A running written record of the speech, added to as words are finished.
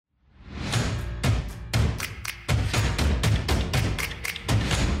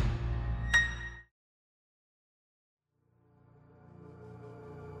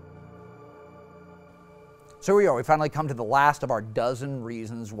So here we are, we finally come to the last of our dozen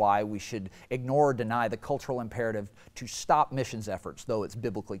reasons why we should ignore or deny the cultural imperative to stop missions efforts, though it's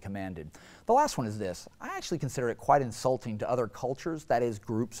biblically commanded. The last one is this: I actually consider it quite insulting to other cultures, that is,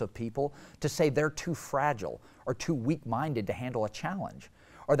 groups of people, to say they're too fragile or too weak-minded to handle a challenge,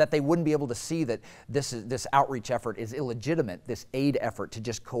 or that they wouldn't be able to see that this outreach effort is illegitimate, this aid effort to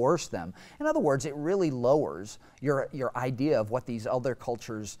just coerce them. In other words, it really lowers your idea of what these other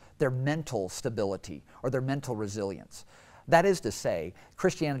cultures, their mental stability or their mental resilience. That is to say,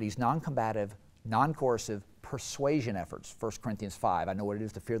 Christianity's non-combative, non-coercive persuasion efforts, 1 Corinthians 5, I know what it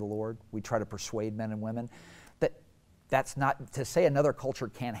is to fear the Lord. We try to persuade men and women. That's not to say another culture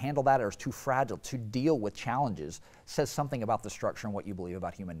can't handle that or is too fragile to deal with challenges, says something about the structure and what you believe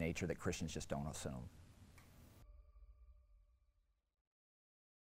about human nature that Christians just don't assume.